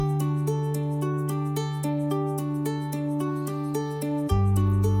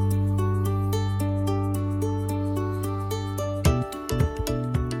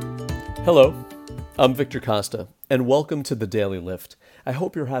Hello, I'm Victor Costa, and welcome to the Daily Lift. I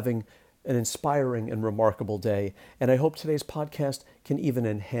hope you're having an inspiring and remarkable day, and I hope today's podcast can even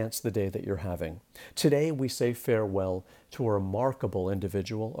enhance the day that you're having. Today, we say farewell to a remarkable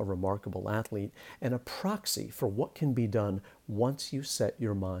individual, a remarkable athlete, and a proxy for what can be done once you set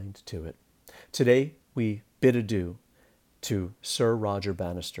your mind to it. Today, we bid adieu to Sir Roger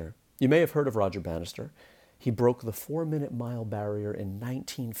Bannister. You may have heard of Roger Bannister. He broke the 4-minute mile barrier in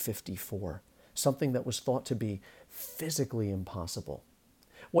 1954, something that was thought to be physically impossible.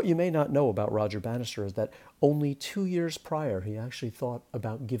 What you may not know about Roger Bannister is that only 2 years prior, he actually thought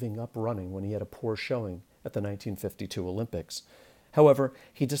about giving up running when he had a poor showing at the 1952 Olympics. However,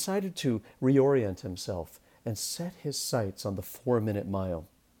 he decided to reorient himself and set his sights on the 4-minute mile.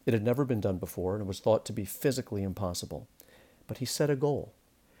 It had never been done before and it was thought to be physically impossible. But he set a goal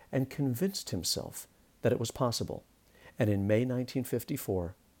and convinced himself that it was possible. And in May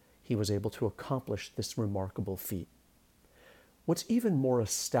 1954, he was able to accomplish this remarkable feat. What's even more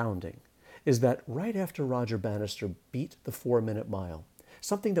astounding is that right after Roger Bannister beat the 4-minute mile,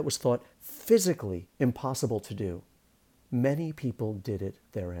 something that was thought physically impossible to do, many people did it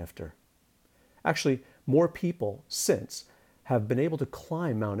thereafter. Actually, more people since have been able to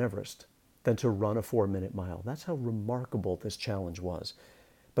climb Mount Everest than to run a 4-minute mile. That's how remarkable this challenge was.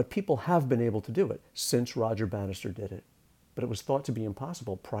 But people have been able to do it since Roger Bannister did it. But it was thought to be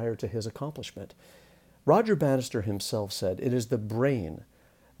impossible prior to his accomplishment. Roger Bannister himself said, "It is the brain,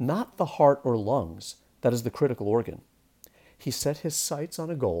 not the heart or lungs, that is the critical organ." He set his sights on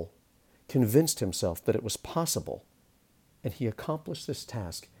a goal, convinced himself that it was possible, and he accomplished this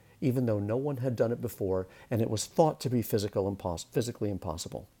task even though no one had done it before and it was thought to be physically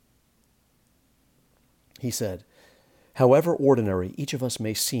impossible. He said, "However ordinary each of us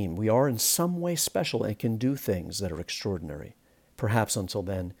may seem, we are in some way special and can do things that are extraordinary, perhaps until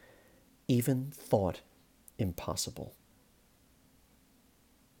then, even thought impossible."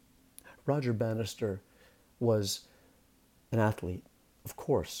 Roger Bannister was an athlete, of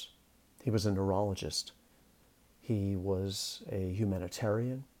course. He was a neurologist. He was a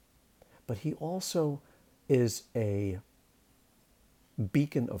humanitarian, but he also is a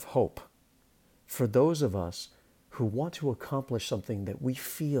beacon of hope for those of us who want to accomplish something that we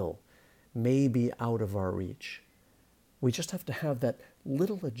feel may be out of our reach. We just have to have that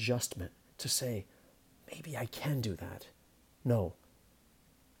little adjustment to say, maybe I can do that. No,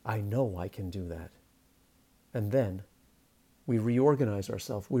 I know I can do that. And then we reorganize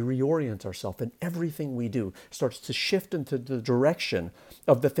ourselves, we reorient ourselves, and everything we do starts to shift into the direction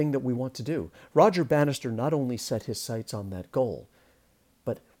of the thing that we want to do. Roger Bannister not only set his sights on that goal,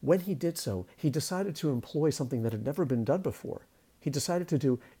 but when he did so, he decided to employ something that had never been done before. He decided to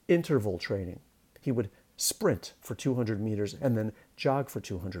do interval training. He would sprint for 200 meters and then jog for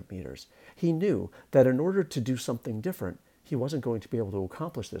 200 meters. He knew that in order to do something different, he wasn't going to be able to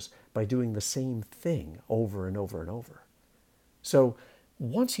accomplish this by doing the same thing over and over and over. So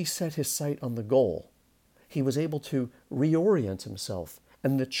once he set his sight on the goal, he was able to reorient himself,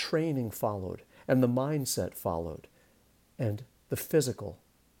 and the training followed, and the mindset followed, and the physical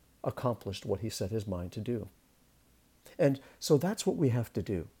accomplished what he set his mind to do. And so that's what we have to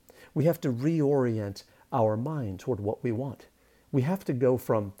do. We have to reorient our mind toward what we want. We have to go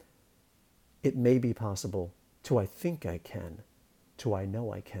from "it may be possible" to "I think I can" to "I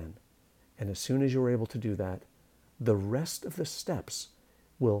know I can." And as soon as you're able to do that, the rest of the steps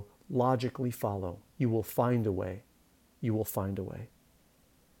will logically follow. You will find a way. You will find a way.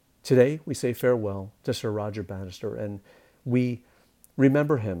 Today, we say farewell to Sir Roger Bannister, and we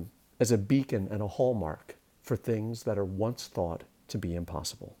remember him as a beacon and a hallmark for things that are once thought to be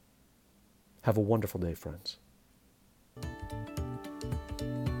impossible. Have a wonderful day, friends.